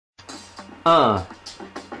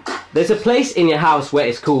There's a place in your house where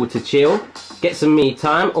it's cool to chill, get some me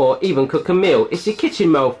time, or even cook a meal. It's your kitchen,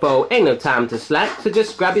 mofo, ain't no time to slack. So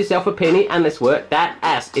just grab yourself a penny and let's work that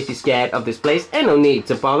ass. If you're scared of this place, ain't no need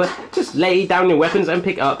to bother. Just lay down your weapons and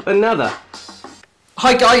pick up another.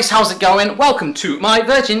 Hi guys, how's it going? Welcome to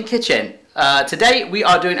Myvirginkitchen. Today we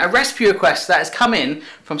are doing a recipe request that has come in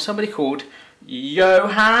from somebody called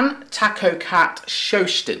Johan Taco Cat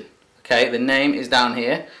Shosten. Okay, the name is down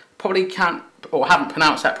here. Probably can't or haven't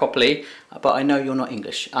pronounced that properly, but I know you're not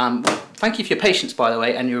English. Thank you for your patience, by the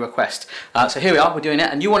way, and your request. So here we are, we're doing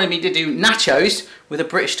it, and you wanted me to do nachos with a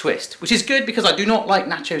British twist, which is good because I do not like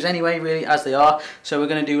nachos anyway, really, as they are. So we're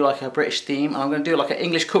going to do like a British theme, and I'm going to do like an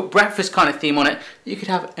English cooked breakfast kind of theme on it that you could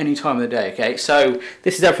have any time of the day, okay? So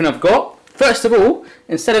this is everything I've got. First of all,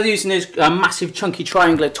 instead of using those massive chunky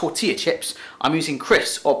triangular tortilla chips, I'm using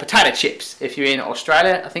crisps or potato chips if you're in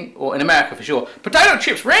Australia, I think, or in America for sure. Potato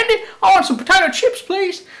chips, Randy! I want some potato chips,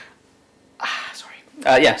 please! Sorry.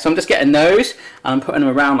 Yeah, so I'm just getting those and I'm putting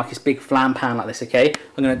them around like this big flan pan like this, okay?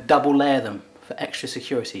 I'm going to double layer them for extra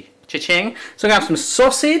security. Cha-ching! So I'm going to have some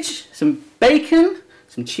sausage, some bacon,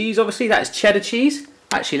 some cheese obviously, that is cheddar cheese.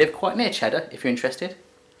 I actually live quite near cheddar if you're interested.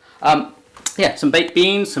 Yeah, some baked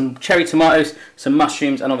beans, some cherry tomatoes, some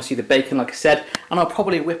mushrooms, and obviously the bacon, like I said. And I'll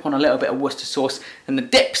probably whip on a little bit of Worcester sauce. And the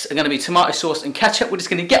dips are going to be tomato sauce and ketchup. We're just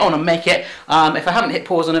going to get on and make it. If I haven't hit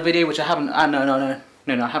pause on a video, which I haven't, no,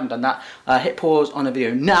 I haven't done that. Hit pause on a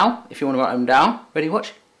video now if you want to write them down. Ready,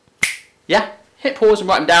 watch? Yeah, hit pause and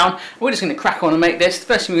write them down. We're just going to crack on and make this. The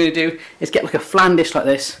first thing we're going to do is get like a flan dish like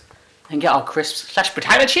this and get our crisps /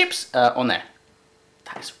 potato chips on there.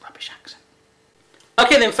 That is a rubbish accent.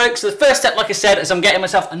 Okay then folks, so the first step, like I said, is I'm getting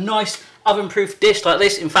myself a nice oven-proof dish like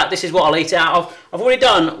this. In fact, this is what I'll eat it out of. I've already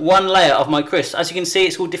done one layer of my crisps. As you can see,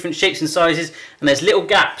 it's all different shapes and sizes, and there's little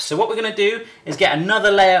gaps. So what we're going to do is get another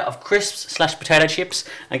layer of crisps / potato chips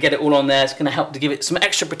and get it all on there. It's going to help to give it some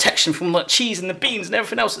extra protection from the cheese and the beans and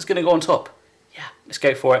everything else that's going to go on top. Yeah, let's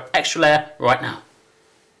go for it. Extra layer right now.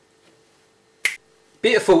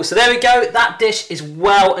 Beautiful, so there we go, that dish is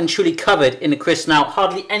well and truly covered in the crisps now,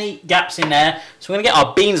 hardly any gaps in there. So we're going to get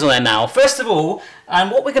our beans on there now. First of all,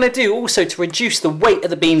 what we're going to do also to reduce the weight of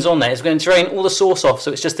the beans on there is we're going to drain all the sauce off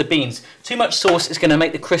so it's just the beans. Too much sauce is going to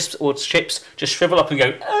make the crisps or chips just shrivel up and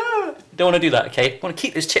go, ah. Don't want to do that, okay? Want to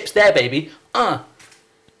keep those chips there, baby. Here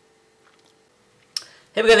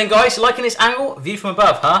we go then guys, liking this angle, view from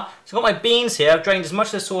above, huh? So I've got my beans here, I've drained as much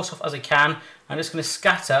of the sauce off as I can. I'm just going to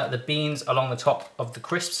scatter the beans along the top of the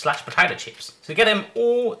crisps / potato chips. So get them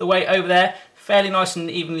all the way over there, fairly nice and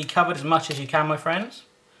evenly covered as much as you can, my friends.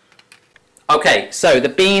 Okay, so the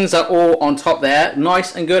beans are all on top there,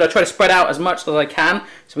 nice and good. I try to spread out as much as I can.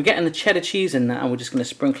 So we're getting the cheddar cheese in there and we're just going to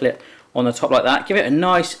sprinkle it on the top like that. Give it a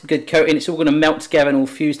nice good coating, it's all going to melt together and all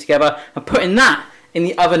fuse together. And putting that in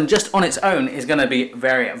the oven just on its own is going to be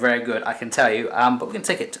very, very good, I can tell you. But we're going to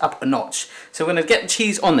take it up a notch. So we're going to get the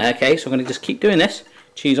cheese on there, okay? So we're going to just keep doing this.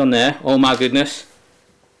 Cheese on there. Oh my goodness.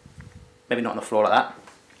 Maybe not on the floor like that.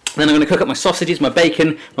 Then I'm going to cook up my sausages, my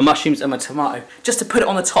bacon, my mushrooms and my tomato. Just to put it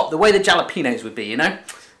on the top, the way the jalapenos would be, you know?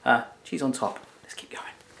 Cheese on top. Let's keep going.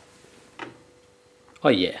 Oh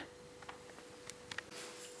yeah.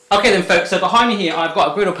 Okay then folks, so behind me here I've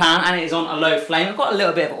got a griddle pan and it is on a low flame. I've got a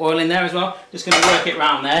little bit of oil in there as well. Just going to work it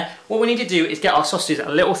around there. What we need to do is get our sausages a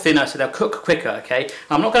little thinner so they'll cook quicker, okay?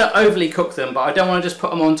 I'm not going to overly cook them, but I don't want to just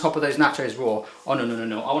put them on top of those nachos raw. Oh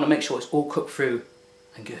no. I want to make sure it's all cooked through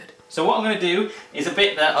and good. So what I'm going to do is a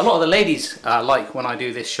bit that a lot of the ladies like when I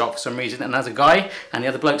do this shot for some reason. And as a guy and the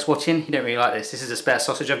other blokes watching, you don't really like this. This is a spare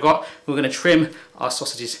sausage I've got. We're going to trim our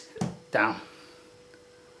sausages down.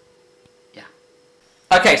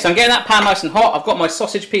 Okay, so I'm getting that pan nice and hot. I've got my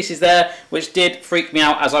sausage pieces there, which did freak me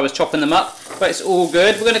out as I was chopping them up, but it's all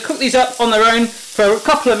good. We're going to cook these up on their own for a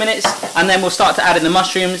couple of minutes, and then we'll start to add in the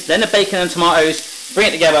mushrooms, then the bacon and tomatoes, bring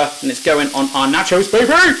it together, and it's going on our nachos,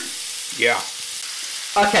 baby! Yeah.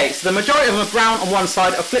 Okay, so the majority of them are brown on one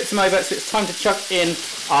side. I've flipped them over, so it's time to chuck in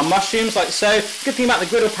our mushrooms like so. Good thing about the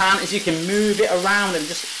griddle pan is you can move it around and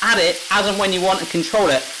just add it as and when you want and control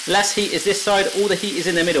it. Less heat is this side, all the heat is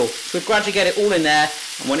in the middle. So we'll gradually get it all in there,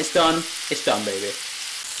 and when it's done, baby.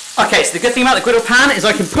 Okay, so the good thing about the griddle pan is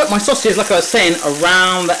I can put my sausages, like I was saying,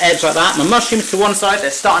 around the edge like that. My mushrooms to one side,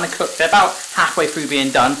 they're starting to cook. They're about halfway through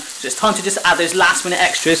being done. So it's time to just add those last minute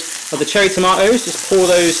extras of the cherry tomatoes. Just pour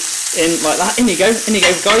those in like that. In you go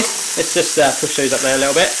guys. Let's just push those up there a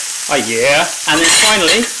little bit. Oh yeah. And then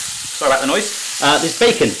finally, sorry about the noise, there's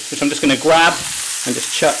bacon, which I'm just going to grab and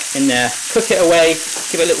just chuck in there. Cook it away,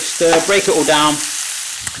 give it a little stir, break it all down.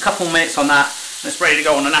 A couple more minutes on that, and it's ready to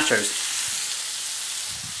go on the nachos.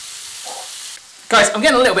 Guys, I'm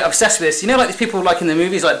getting a little bit obsessed with this. You know, like these people like in the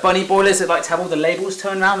movies, like bunny boilers that like to have all the labels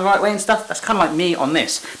turned around the right way and stuff? That's kind of like me on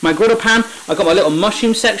this. My griddle pan, I've got my little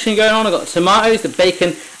mushroom section going on. I've got the tomatoes, the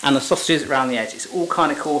bacon, and the sausages around the edge. It's all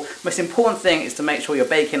kind of cool. Most important thing is to make sure your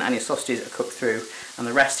bacon and your sausages are cooked through. And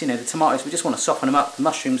the rest, you know, the tomatoes, we just want to soften them up. The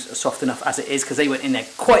mushrooms are soft enough as it is because they went in there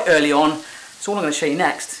quite early on. So all I'm going to show you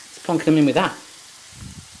next is plonking them in with that.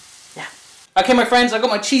 Yeah. Okay, my friends, I've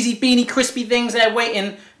got my cheesy, beanie, crispy things there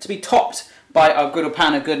waiting to be topped by our griddle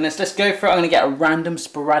pan of goodness. Let's go for it. I'm going to get a random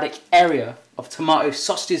sporadic area of tomatoes,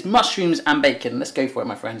 sausages, mushrooms and bacon. Let's go for it,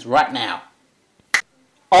 my friends, right now.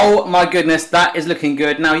 Oh my goodness, that is looking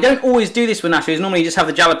good. Now, you don't always do this with nachos. Normally you just have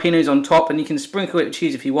the jalapenos on top and you can sprinkle it with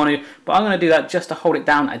cheese if you want to, but I'm going to do that just to hold it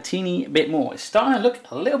down a teeny bit more. It's starting to look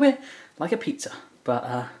a little bit like a pizza, but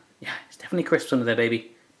yeah, it's definitely crisps under there,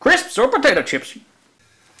 baby. Crisps or potato chips?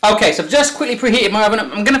 Okay, so I've just quickly preheated my oven.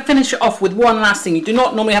 I'm going to finish it off with one last thing. You do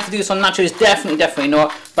not normally have to do this on nachos, definitely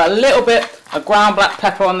not. But a little bit of ground black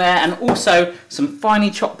pepper on there and also some finely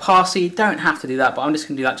chopped parsley. You don't have to do that, but I'm just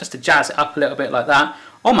going to do that just to jazz it up a little bit like that.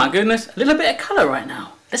 Oh my goodness, a little bit of colour right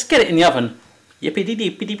now. Let's get it in the oven.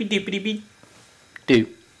 Yippee-dee-dee-dee-dee-dee-dee-dee-do.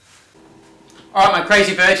 Alright, my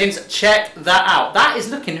crazy virgins, check that out. That is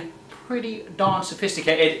looking pretty darn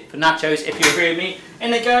sophisticated for nachos, if you agree with me. In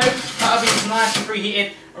they go. That'll be nice and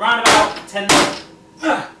preheated. Around about 10 minutes.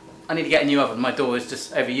 I need to get a new oven. My door is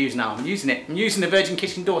just overused now. I'm using it. I'm using the Virgin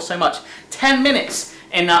Kitchen door so much. 10 minutes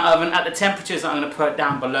in that oven at the temperatures that I'm going to put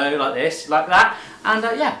down below, like this, like that. And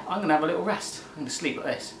yeah, I'm going to have a little rest. I'm going to sleep like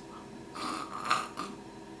this.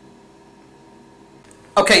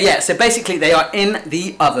 Okay, yeah, so basically they are in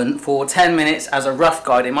the oven for 10 minutes as a rough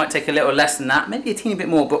guide. It might take a little less than that, maybe a teeny bit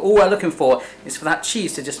more, but all we're looking for is for that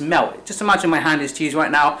cheese to just melt. Just imagine my hand is cheese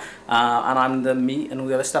right now, and I'm the meat and all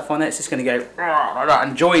the other stuff on it. It's just going to go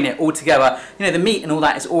and join it all together. You know, the meat and all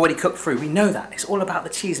that is already cooked through. We know that. It's all about the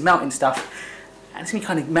cheese melting stuff, and it's going to be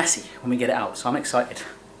kind of messy when we get it out, so I'm excited.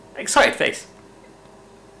 Excited face.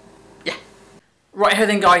 Right here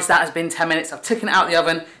then guys, that has been 10 minutes. I've taken it out of the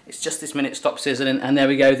oven. It's just this minute, stop sizzling, and there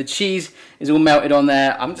we go. The cheese is all melted on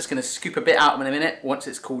there. I'm just going to scoop a bit out in a minute once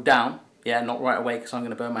it's cooled down. Yeah, not right away because I'm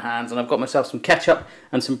going to burn my hands. And I've got myself some ketchup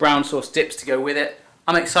and some brown sauce dips to go with it.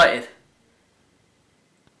 I'm excited.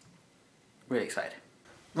 Really excited.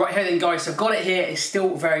 Right here then guys, so I've got it here. It's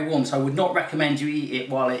still very warm, so I would not recommend you eat it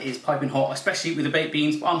while it is piping hot, especially with the baked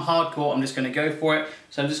beans, but I'm hardcore. I'm just going to go for it.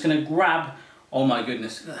 So I'm just going to grab... Oh my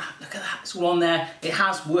goodness, look at that, look at that, it's all on there. It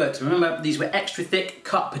has worked. Remember, these were extra thick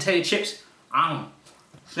cut potato chips.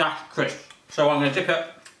 Slash crisp. So I'm going to dip it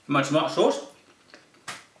in my tomato sauce.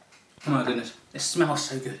 Oh my goodness, it smells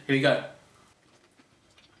so good. Here we go.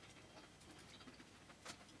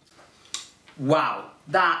 Wow,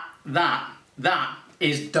 that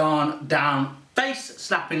is darn down face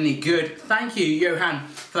slappingly good. Thank you, Johan,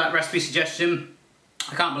 for that recipe suggestion.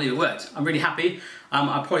 I can't believe it worked. I'm really happy.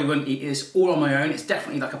 I probably wouldn't eat this all on my own. It's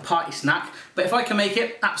definitely like a party snack. But if I can make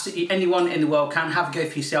it, absolutely anyone in the world can. Have a go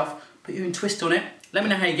for yourself. Put your own twist on it. Let me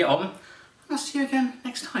know how you get on. I'll see you again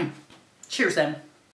next time. Cheers then.